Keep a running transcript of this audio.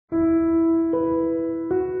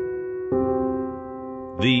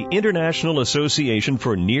The International Association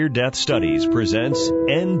for Near-Death Studies presents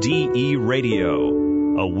NDE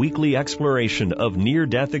Radio, a weekly exploration of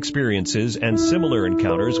near-death experiences and similar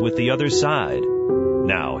encounters with the other side.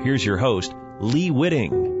 Now, here's your host, Lee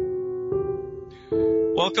Witting.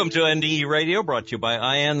 Welcome to NDE Radio, brought to you by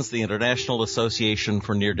IANDS, the International Association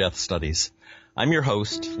for Near-Death Studies. I'm your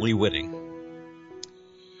host, Lee Witting.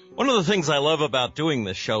 One of the things I love about doing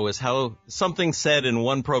this show is how something said in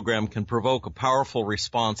one program can provoke a powerful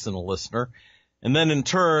response in a listener, and then in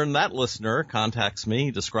turn, that listener contacts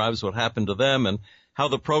me, describes what happened to them, and how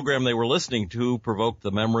the program they were listening to provoked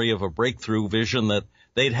the memory of a breakthrough vision that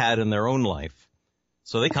they'd had in their own life.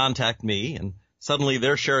 So they contact me, and suddenly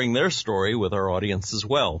they're sharing their story with our audience as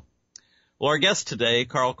well. Well, our guest today,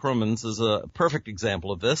 Karl Krumins, is a perfect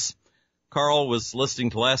example of this. Karl was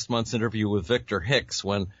listening to last month's interview with Victor Hicks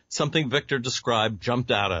when something Victor described jumped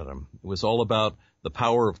out at him. It was all about the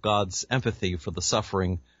power of God's empathy for the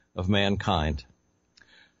suffering of mankind.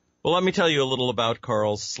 Well, let me tell you a little about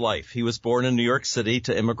Karl's life. He was born in New York City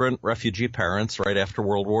to immigrant refugee parents right after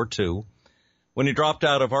World War II. When he dropped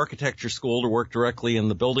out of architecture school to work directly in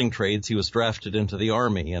the building trades, he was drafted into the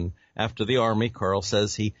Army. And after the Army, Karl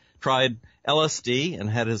says he tried LSD and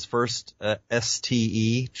had his first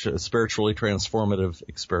STE, Spiritually Transformative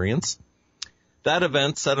Experience. That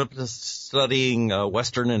event set up to studying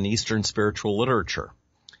Western and Eastern spiritual literature.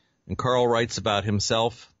 And Karl writes about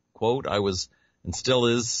himself, quote, I still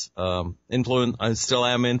am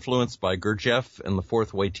influenced by Gurdjieff and the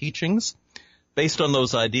Fourth Way teachings. Based on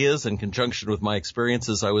those ideas, in conjunction with my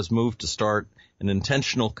experiences, I was moved to start an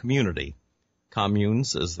intentional community.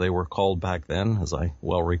 Communes, as they were called back then, as I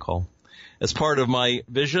well recall. As part of my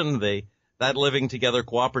vision, that living together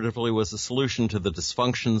cooperatively was a solution to the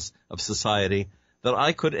dysfunctions of society that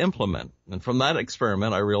I could implement. And from that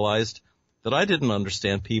experiment, I realized that I didn't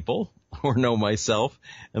understand people or know myself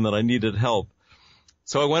and that I needed help.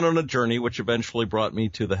 So I went on a journey which eventually brought me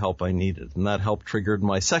to the help I needed, and that help triggered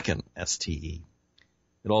my second STE.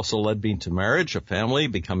 It also led me to marriage, a family,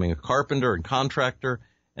 becoming a carpenter and contractor,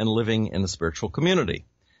 and living in a spiritual community.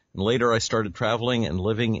 And later I started traveling and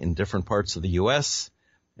living in different parts of the U.S.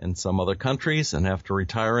 and some other countries, and after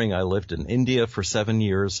retiring I lived in India for 7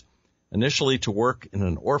 years, initially to work in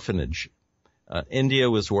an orphanage. India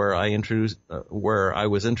was where I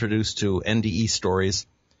was introduced to NDE stories,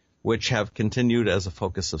 which have continued as a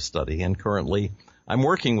focus of study. And currently, I'm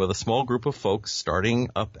working with a small group of folks starting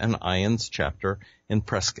up an IANDS chapter in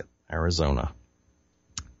Prescott, Arizona.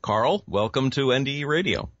 Karl, welcome to NDE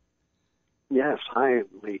Radio. Yes, hi,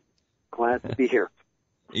 Lee. Glad to be here.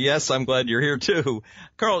 Yes, I'm glad you're here, too.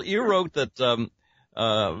 Karl, you wrote that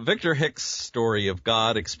Victor Hicks' story of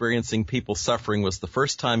God experiencing people suffering was the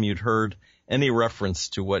first time you'd heard any reference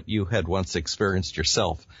to what you had once experienced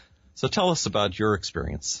yourself. So tell us about your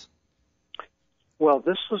experience. Well,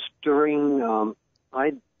 this was during,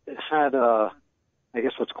 I had I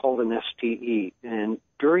guess what's called an STE, and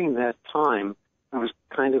during that time, I was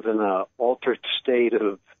kind of in an altered state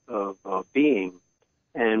of being,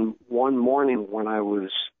 and one morning when I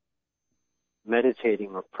was meditating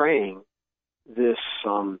or praying, this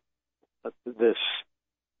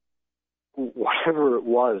whatever it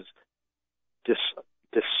was,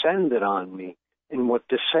 descended on me, and what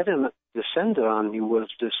descended on me was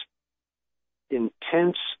this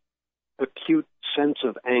intense, acute sense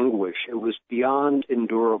of anguish. It was beyond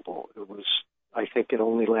endurable. I think it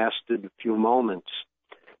only lasted a few moments.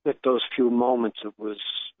 But those few moments, it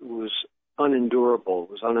was unendurable. It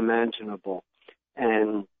was unimaginable,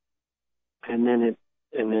 and then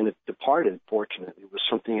it departed. Fortunately, it was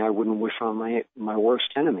something I wouldn't wish on my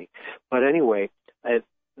worst enemy. But anyway,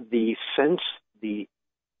 the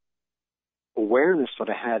awareness that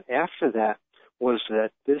I had after that was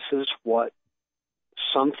that this is what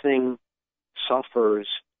something suffers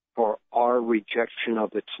for our rejection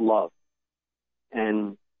of its love.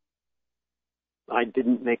 And I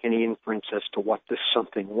didn't make any inference as to what this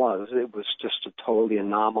something was. It was just a totally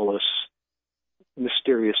anomalous,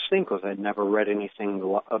 mysterious thing, because I'd never read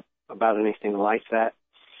anything about anything like that.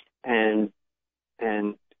 And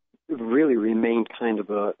it really remained kind of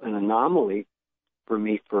an anomaly for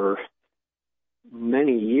me for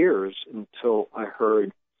many years until I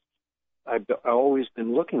heard. I've always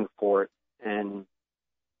been looking for it, and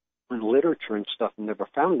in literature and stuff, and never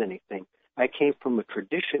found anything. I came from a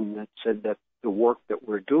tradition that said that the work that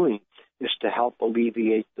we're doing is to help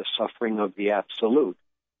alleviate the suffering of the absolute.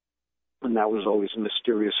 And that was always a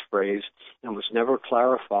mysterious phrase and was never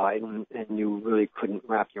clarified, and you really couldn't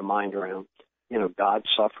wrap your mind around. God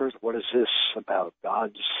suffers. What is this about?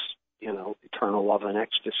 God's, eternal love and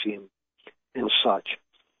ecstasy and such.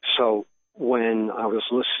 So when I was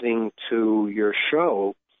listening to your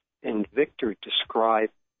show and Victor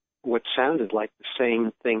described what sounded like the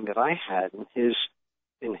same thing that I had in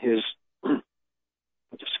his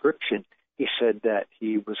description. He said that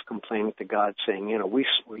he was complaining to God, saying, we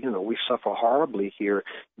suffer horribly here.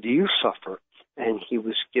 Do you suffer? And he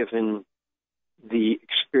was given the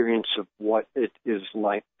experience of what it is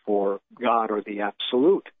like for God or the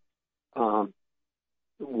Absolute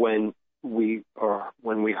when we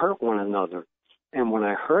hurt one another. And when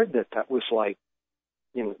I heard that, that was like,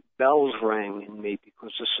 bells rang in me,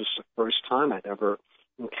 because this is the first time I'd ever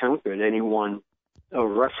encountered anyone a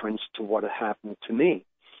reference to what had happened to me.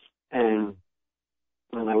 And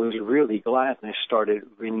I was really glad, and I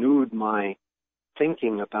renewed my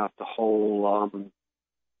thinking about the whole,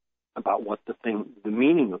 about what the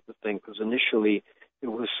meaning of the thing, because initially it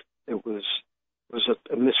was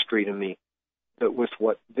a mystery to me. But with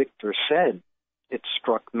what Victor said, it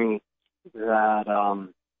struck me that,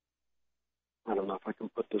 I don't know if I can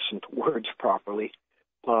put this into words properly,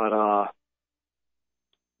 but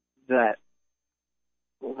that,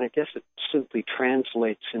 I guess it simply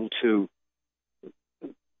translates into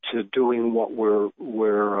doing what we're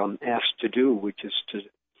asked to do, which is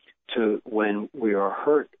to when we are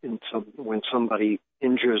hurt, when somebody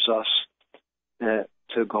injures us, to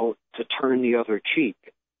turn the other cheek,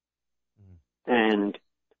 and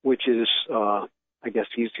which is I guess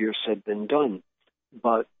easier said than done.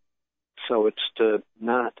 But so it's to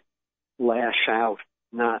not lash out,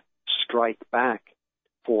 not strike back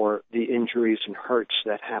for the injuries and hurts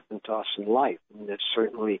that happen to us in life. And it's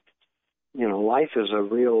certainly, life is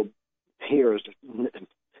is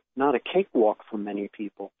not a cakewalk for many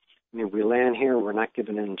people. I mean, we land here, we're not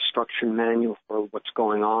given an instruction manual for what's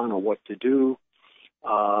going on or what to do.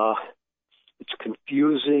 It's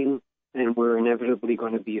confusing, and we're inevitably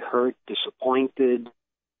going to be hurt, disappointed,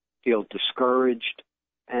 feel discouraged,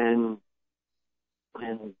 and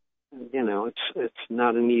it's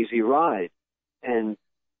not an easy ride. And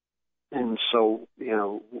so,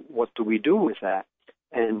 what do we do with that?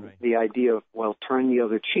 And right. The idea of, turn the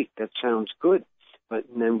other cheek, that sounds good. But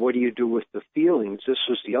then what do you do with the feelings? This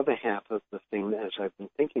was the other half of the thing as I've been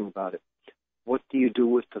thinking about it. What do you do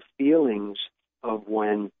with the feelings of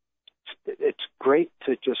when it's great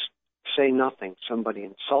to just say nothing? Somebody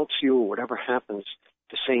insults you or whatever happens,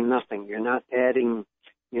 to say nothing. You're not adding,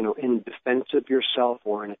 in defense of yourself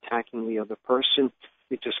or in attacking the other person.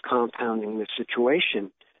 You're just compounding the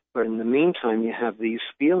situation. But in the meantime, you have these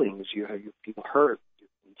feelings. You feel hurt, you're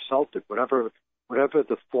insulted, whatever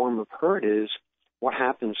the form of hurt is. What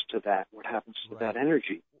happens to that? What happens to that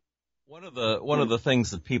energy? One of the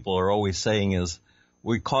things that people are always saying is,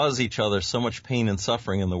 we cause each other so much pain and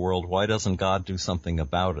suffering in the world. Why doesn't God do something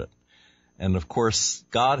about it? And of course,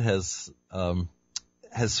 God has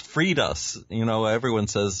freed us. Everyone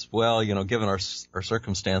says, given our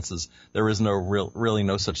circumstances, there is really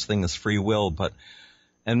no such thing as free will.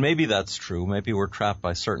 And maybe that's true. Maybe we're trapped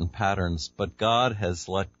by certain patterns, but God has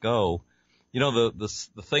let go. The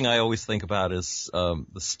thing I always think about is the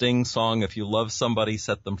Sting song, "If you love somebody,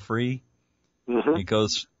 set them free." Mm-hmm. It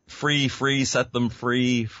goes, free, free, set them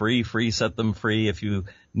free, free, free, set them free. If you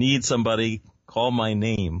need somebody, call my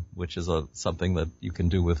name, which is something that you can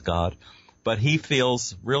do with God. But he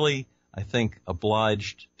feels really, I think,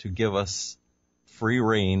 obliged to give us free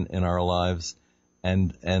rein in our lives,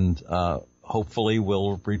 and hopefully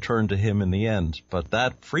we'll return to him in the end. But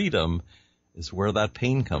that freedom is where that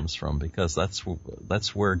pain comes from, because that's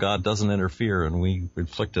where God doesn't interfere, and we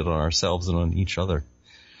inflict it on ourselves and on each other.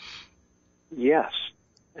 Yes,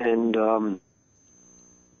 and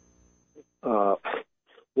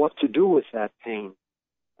what to do with that pain?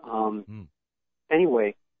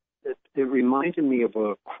 Anyway, it reminded me of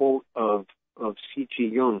a quote of C.G.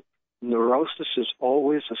 Jung: "Neurosis is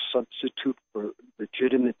always a substitute for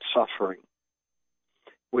legitimate suffering,"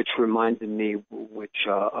 which reminded me,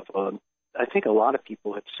 I think a lot of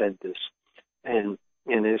people have said this, and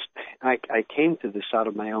I came to this out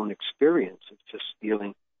of my own experience of just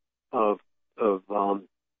feeling of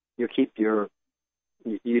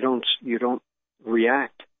you don't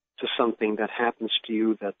react to something that happens to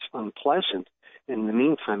you that's unpleasant. In the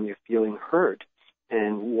meantime, you're feeling hurt,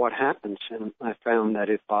 and what happens? And I found that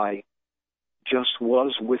if I just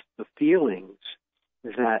was with the feelings,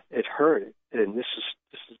 that it hurt, and this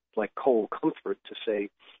is like cold comfort to say,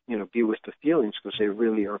 be with the feelings, because they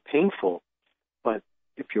really are painful. But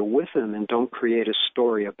if you're with them and don't create a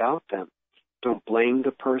story about them, don't blame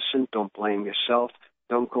the person, don't blame yourself,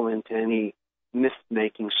 don't go into any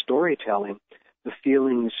myth-making storytelling, the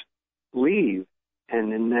feelings leave,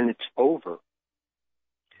 and then it's over.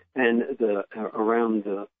 And around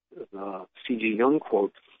the C.G. Jung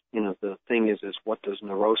quote, the thing is what does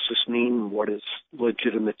neurosis mean? What is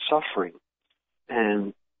legitimate suffering?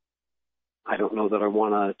 And I don't know that I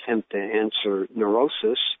want to attempt to answer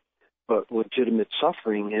neurosis, but legitimate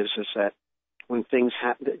suffering is that when things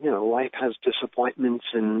happen, life has disappointments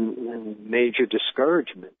and major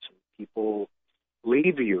discouragements. People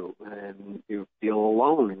leave you, and you feel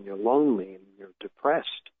alone, and you're lonely, and you're depressed.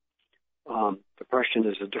 Depression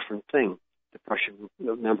is a different thing. Depression,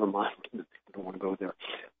 never mind. I don't want to go there.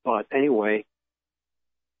 But anyway,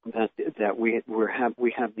 that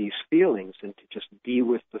we have these feelings, and to just be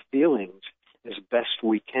with the feelings as best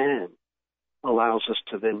we can allows us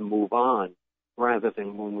to then move on, rather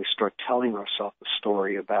than when we start telling ourselves a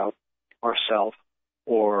story about ourselves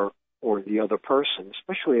or the other person,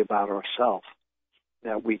 especially about ourselves,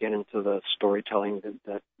 that we get into the storytelling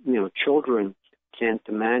that children can't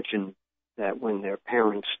imagine that when their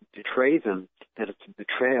parents betray them, that it's a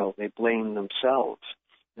betrayal. They blame themselves.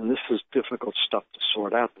 And this is difficult stuff to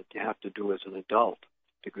sort out that you have to do as an adult,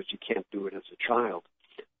 because you can't do it as a child.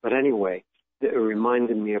 But anyway, it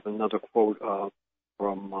reminded me of another quote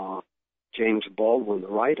from James Baldwin, the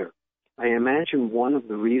writer. I imagine one of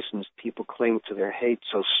the reasons people cling to their hate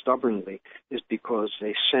so stubbornly is because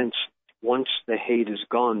they sense once the hate is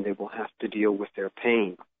gone, they will have to deal with their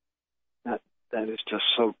pain. That is just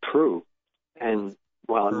so true. And,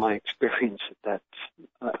 well, in my experience, that's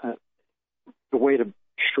the way to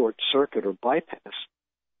short circuit or bypass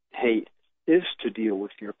hate is to deal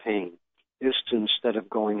with your pain, is to, instead of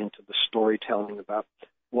going into the storytelling about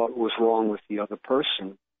what was wrong with the other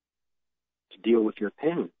person, to deal with your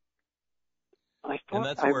pain. And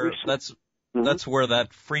that's where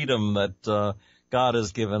that freedom that God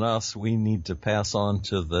has given us, we need to pass on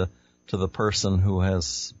to the person who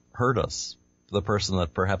has hurt us, the person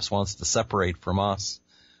that perhaps wants to separate from us.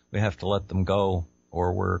 We have to let them go,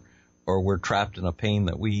 or we're trapped in a pain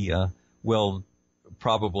that we will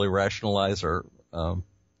probably rationalize or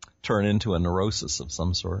turn into a neurosis of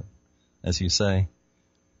some sort, as you say.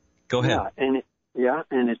 Go ahead. And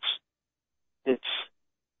it's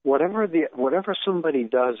whatever somebody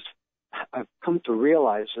does, I've come to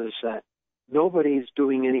realize is that nobody's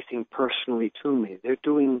doing anything personally to me.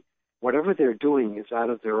 Whatever they're doing is out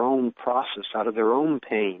of their own process, out of their own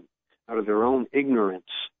pain, out of their own ignorance.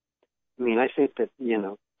 I mean, I think that,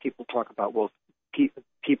 people talk about, well,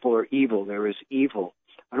 people are evil, there is evil.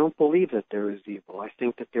 I don't believe that there is evil. I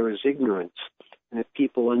think that there is ignorance. And if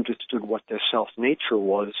people understood what their self-nature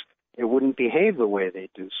was, they wouldn't behave the way they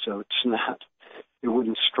do. So it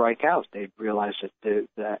wouldn't strike out. They'd realize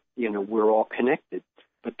that we're all connected.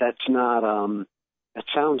 But that's not, that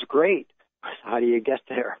sounds great. How do you get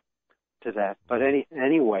there to that? But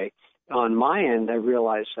anyway, on my end, I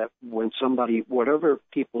realize that when whatever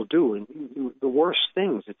people do, and the worst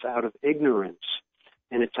things, it's out of ignorance,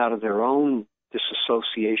 and it's out of their own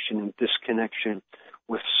disassociation and disconnection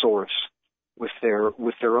with Source, with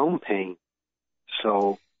their own pain.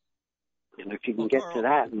 So, and if you can get to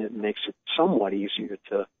that, and it makes it somewhat easier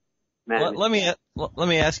to manage. Let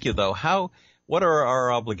me ask you though, what are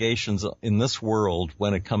our obligations in this world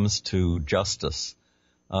when it comes to justice?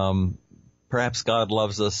 Perhaps God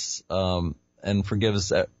loves us and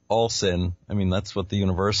forgives all sin. I mean, that's what the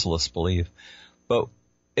universalists believe. But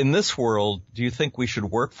in this world, do you think we should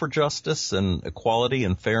work for justice and equality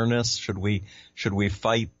and fairness? Should we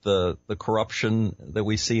fight the corruption that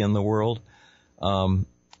we see in the world?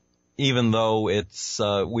 Even though it's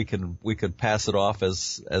we could pass it off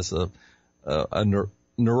as a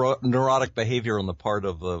neurotic behavior on the part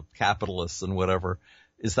of the capitalists and whatever.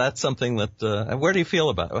 Is that something that, how do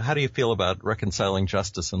you feel about reconciling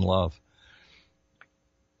justice and love?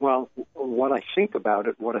 Well, what I think about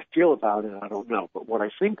it, what I feel about it, I don't know. But what I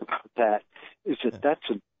think about that is that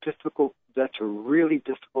that's a really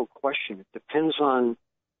difficult question. It depends on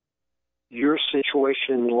your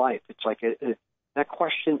situation in life. It's like that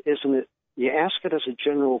question isn't it, you ask it as a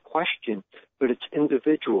general question, but it's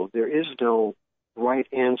individual. There is no right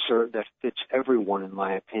answer that fits everyone, in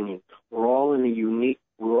my opinion. We're all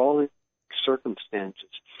in circumstances.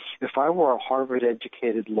 If I were a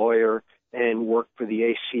Harvard-educated lawyer and worked for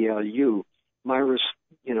the ACLU,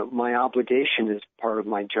 my obligation as part of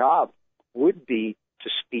my job would be to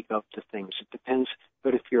speak up to things. It depends.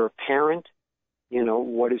 But if you're a parent,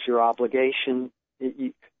 what is your obligation?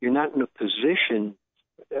 You're not in a position.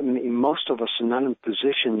 I mean, most of us are not in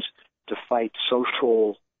positions to fight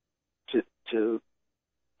social.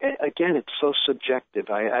 Again, it's so subjective.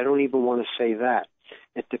 I don't even want to say that.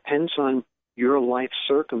 It depends on your life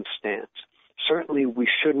circumstance. Certainly, we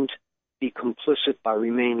shouldn't be complicit by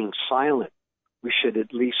remaining silent. We should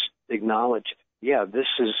at least acknowledge yeah, this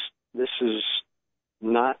is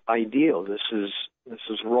not ideal. This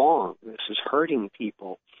is wrong. This is hurting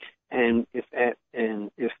people. And if it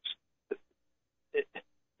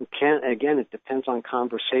can, again, it depends on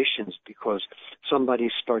conversations, because somebody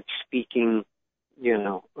starts speaking,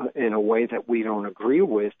 in a way that we don't agree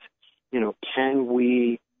with. Can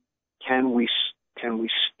we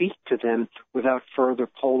speak to them without further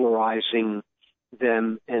polarizing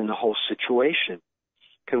them and the whole situation?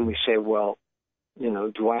 Can we say, well,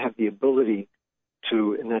 do I have the ability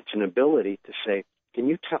to, and that's an ability to say, can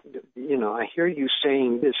you tell, I hear you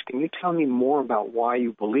saying this, can you tell me more about why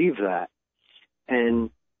you believe that?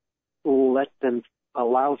 And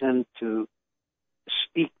allow them to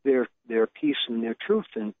speak their piece and their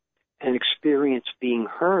truth and experience being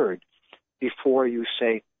heard, before you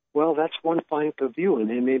say, well, that's one point of view and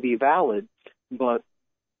it may be valid, but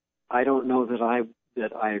I don't know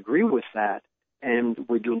that I agree with that. And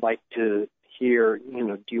would you like to hear,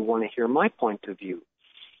 do you want to hear my point of view?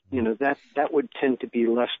 That would tend to be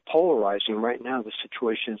less polarizing. Right now, the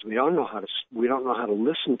situation is we don't know how to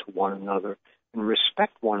listen to one another and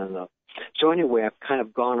respect one another. So anyway, I've kind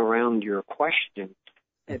of gone around your question,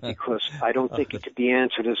 because I don't think it could be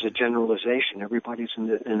answered as a generalization. Everybody's in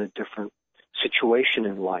a different situation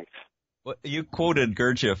in life. Well, you quoted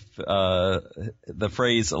Gurdjieff, the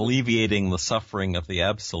phrase "alleviating the suffering of the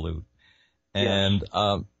absolute," and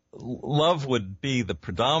yes. Love would be the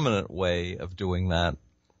predominant way of doing that.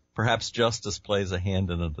 Perhaps justice plays a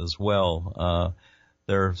hand in it as well.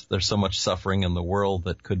 There's so much suffering in the world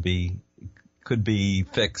that could be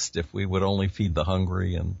fixed if we would only feed the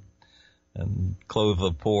hungry and clothe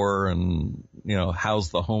the poor and house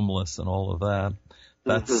the homeless and all of that.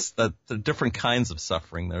 That's the different kinds of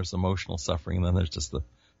suffering. There's emotional suffering, and then there's just the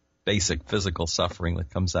basic physical suffering that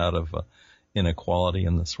comes out of inequality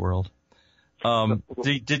in this world.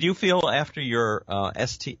 Did you feel after your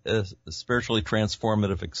spiritually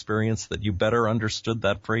transformative experience that you better understood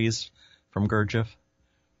that phrase from Gurdjieff?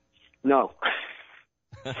 No.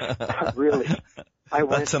 Really.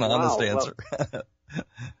 That's an honest answer.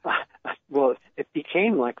 Well, it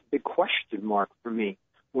became like a big question mark for me,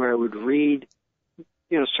 where I would read,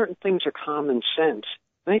 certain things are common sense.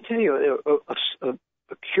 Let me tell you a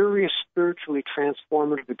curious spiritually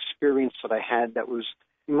transformative experience that I had that was,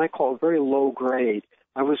 you might call it very low grade.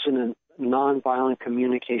 I was in a nonviolent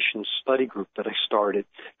communication study group that I started,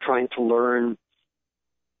 trying to learn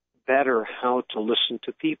better how to listen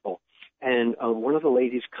to people. And one of the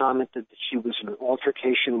ladies commented that she was in an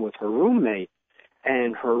altercation with her roommate,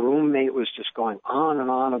 and her roommate was just going on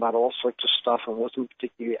and on about all sorts of stuff and wasn't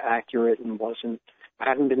particularly accurate and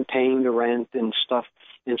hadn't been paying the rent and stuff.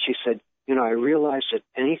 And she said, I realized that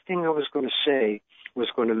anything I was going to say was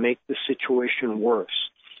going to make the situation worse.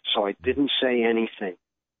 So I didn't say anything.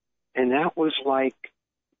 And that was like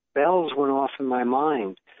bells went off in my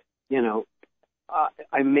mind.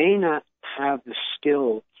 I may not have the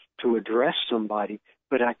skill to address somebody,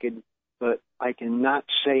 but I can not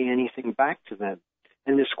say anything back to them.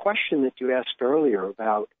 And this question that you asked earlier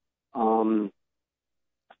about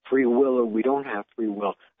free will or we don't have free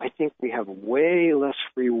will, I think we have way less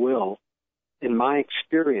free will. In my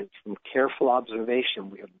experience, from careful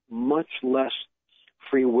observation, we have much less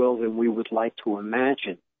free will than we would like to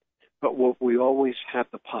imagine. But what we always have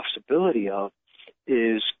the possibility of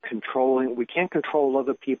is controlling. We can't control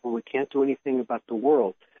other people. We can't do anything about the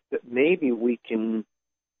world. But maybe we can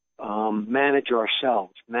manage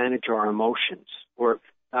ourselves, manage our emotions. Or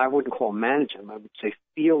I wouldn't call manage them. I would say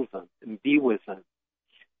feel them and be with them.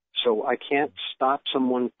 So I can't stop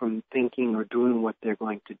someone from thinking or doing what they're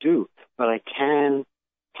going to do, but I can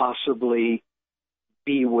possibly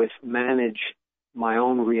manage my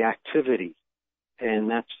own reactivity.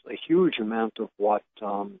 And that's a huge amount of what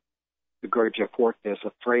the Gurdjieff work. There's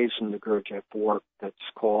a phrase in the Gurdjieff work that's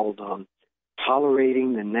called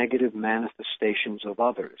tolerating the negative manifestations of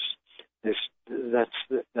others.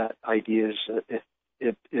 That idea is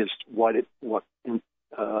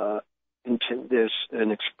there's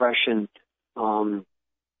an expression,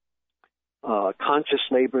 conscious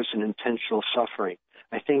labors and intentional suffering.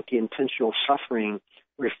 I think the intentional suffering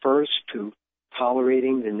refers to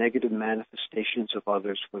tolerating the negative manifestations of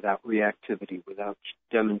others without reactivity, without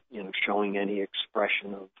showing any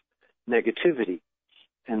expression of negativity.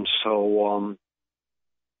 And so,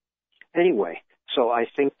 anyway, so I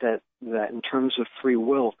think that in terms of free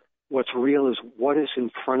will, what's real is what is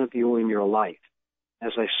in front of you in your life.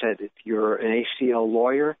 As I said, if you're an ACL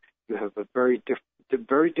lawyer, you have very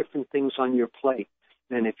different things on your plate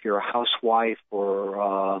than if you're a housewife or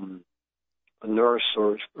a nurse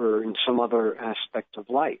or in some other aspect of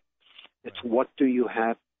life. It's what do you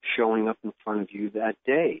have showing up in front of you that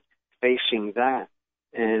day, facing that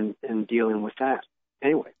and dealing with that.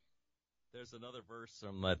 Anyway. There's another verse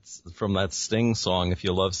from that Sting song, If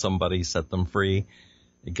You Love Somebody, Set Them Free.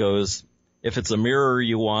 It goes, if it's a mirror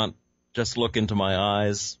you want, just look into my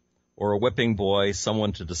eyes, or a whipping boy,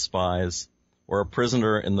 someone to despise, or a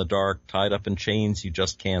prisoner in the dark, tied up in chains you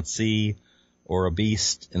just can't see, or a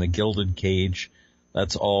beast in a gilded cage.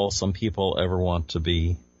 That's all some people ever want to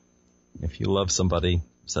be. If you love somebody,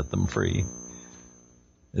 set them free.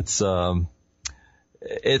 It's that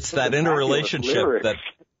interrelationship that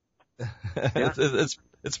it's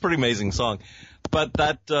a pretty amazing song. But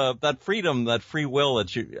that freedom, that free will,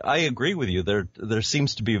 I agree with you. There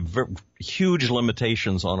seems to be huge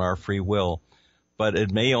limitations on our free will, but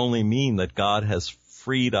it may only mean that God has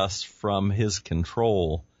freed us from His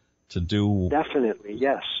control to do. Definitely,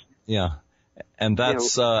 yes. Yeah, and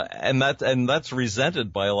that's that's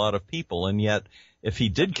resented by a lot of people. And yet, if He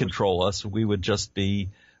did control us, we would just be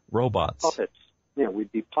robots. Puppets. Yeah,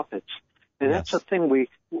 we'd be puppets. And that's the thing.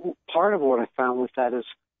 Part of what I found with that is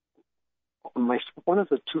one of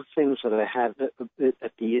the two things that I had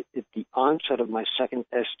at the onset of my second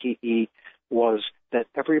STE was that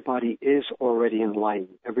everybody is already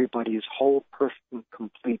enlightened. Everybody is whole, perfect, and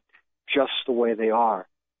complete just the way they are.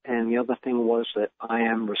 And the other thing was that I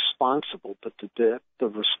am responsible, but the depth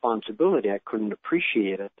of responsibility I couldn't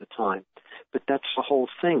appreciate at the time. But that's the whole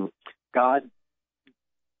thing. God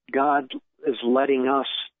is letting us,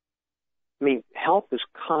 help is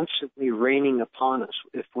constantly raining upon us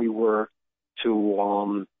if we were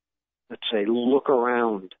to, let's say, look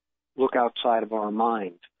around, look outside of our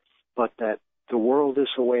mind. But that the world is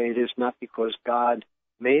the way it is not because God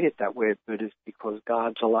made it that way, but it's because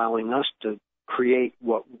God's allowing us to create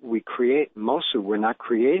what we create. Mostly we're not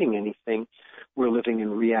creating anything. We're living in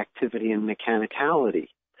reactivity and mechanicality.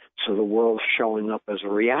 So the world's showing up as a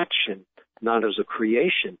reaction, not as a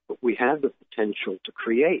creation. But we have the potential to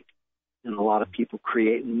create. And a lot of people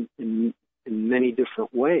create in many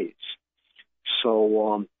different ways.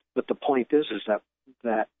 So, but the point is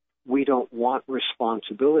that we don't want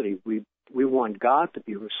responsibility. We want God to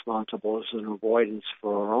be responsible as an avoidance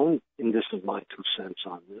for our own, and this is my 2 cents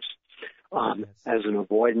on this, as an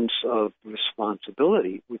avoidance of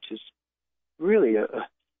responsibility, which is really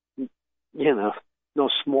no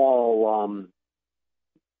small,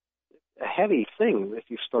 a heavy thing if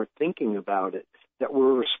you start thinking about it, that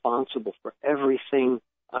we're responsible for everything.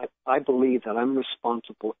 I believe that I'm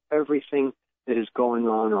responsible for everything that is going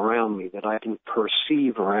on around me, that I can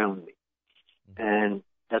perceive around me. And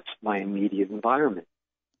that's my immediate environment.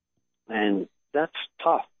 And that's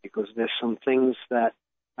tough because there's some things that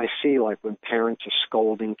I see, like when parents are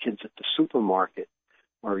scolding kids at the supermarket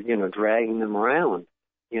or, dragging them around,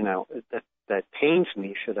 that pains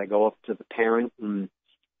me. Should I go up to the parent and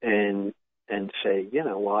say,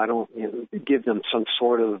 I don't give them some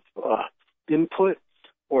sort of input,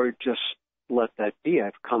 or just let that be?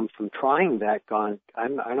 I've come from trying that, I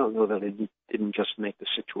don't know that it didn't just make the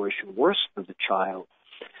situation worse for the child.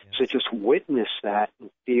 Yes. So just witness that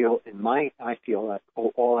and feel, I feel that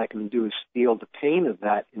all I can do is feel the pain of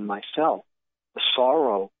that in myself, the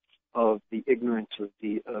sorrow of the ignorance of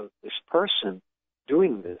this person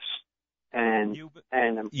doing this. And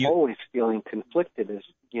I'm always feeling conflicted as,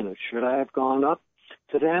 should I have gone up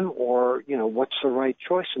to them, or, what's the right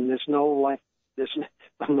choice? And there's no,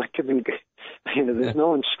 I'm not giving, there's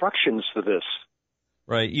no instructions for this.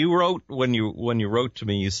 Right. You wrote, when you wrote to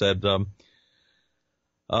me, you said,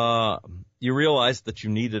 you realized that you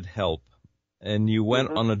needed help, and you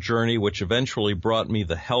went on a journey which eventually brought me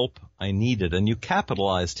the help I needed, and you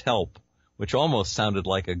capitalized help, which almost sounded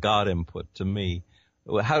like a God input to me.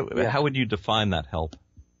 How would you define that help?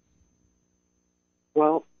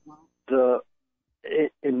 Well,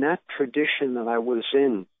 in that tradition that I was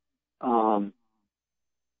in,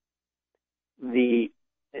 the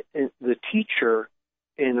teacher,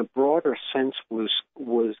 in a broader sense,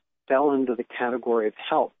 fell into the category of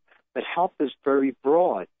help. But help is very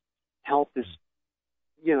broad. Help is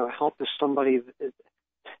somebody.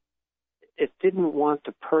 It didn't want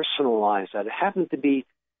to personalize that. It happened to be,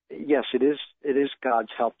 yes, it is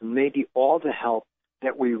God's help, and maybe all the help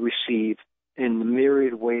that we receive in the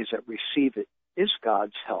myriad ways that receive it is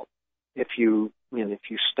God's help. If you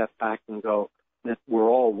step back and go that we're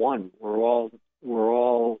all one, we're all,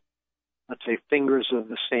 let's say, fingers of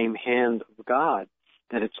the same hand of God,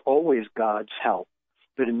 that it's always God's help.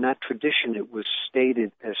 But in that tradition, it was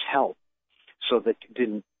stated as help, so that you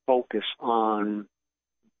didn't focus on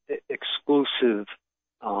exclusive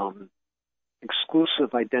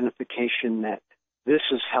identification that this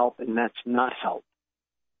is help and that's not help.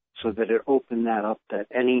 so that it opened that up, that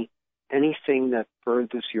anything that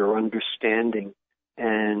furthers your understanding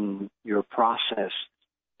and your process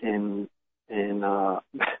and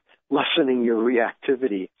lessening your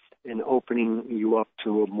reactivity and opening you up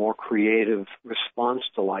to a more creative response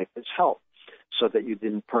to life has helped, so that you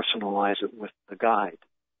didn't personalize it with the guide.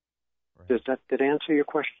 Right. Did that answer your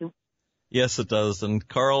question? Yes, it does. And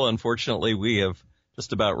Karl, unfortunately, we have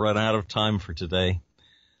just about run out of time for today.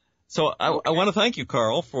 So I want to thank you,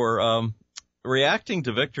 Karl, for reacting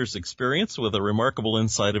to Victor's experience with a remarkable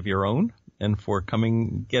insight of your own, and for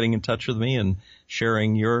getting in touch with me and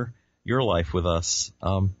sharing your life with us.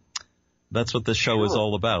 That's what this show is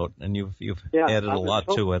all about, and you've added a lot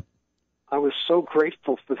to it. I was so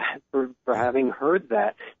grateful for that, for having heard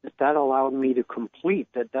that allowed me to complete,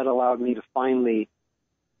 that allowed me to finally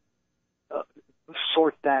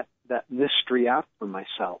sort that mystery out for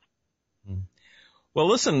myself. Well,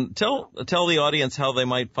 listen, tell the audience how they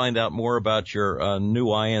might find out more about your new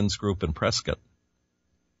IANDS group in Prescott.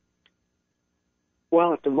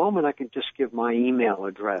 Well, at the moment, I can just give my email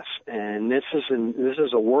address, and this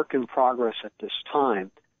is a work in progress at this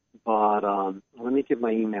time. But let me give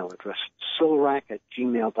my email address: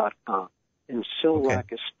 silrak@gmail.com, and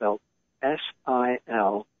Silrak is spelled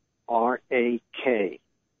SILRAK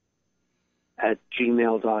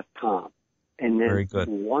 @gmail.com. And then very good.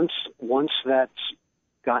 Once that's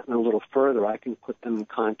gotten a little further, I can put them in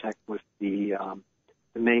contact with the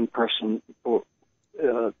main person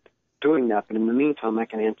doing that. But in the meantime, I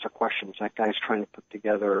can answer questions. That guy's trying to put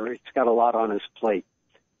together. He's got a lot on his plate.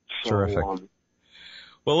 So, terrific.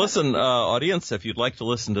 Well, listen, audience, if you'd like to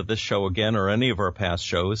listen to this show again or any of our past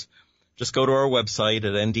shows, just go to our website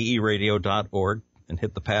at nderadio.org and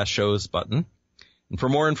hit the past shows button. And for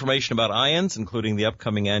more information about IANDS, including the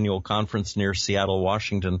upcoming annual conference near Seattle,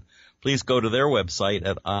 Washington, please go to their website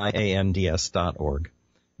at IANDS.org.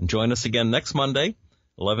 And join us again next Monday,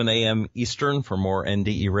 11 a.m. Eastern, for more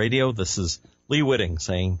NDE Radio. This is Lee Witting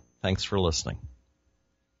saying thanks for listening.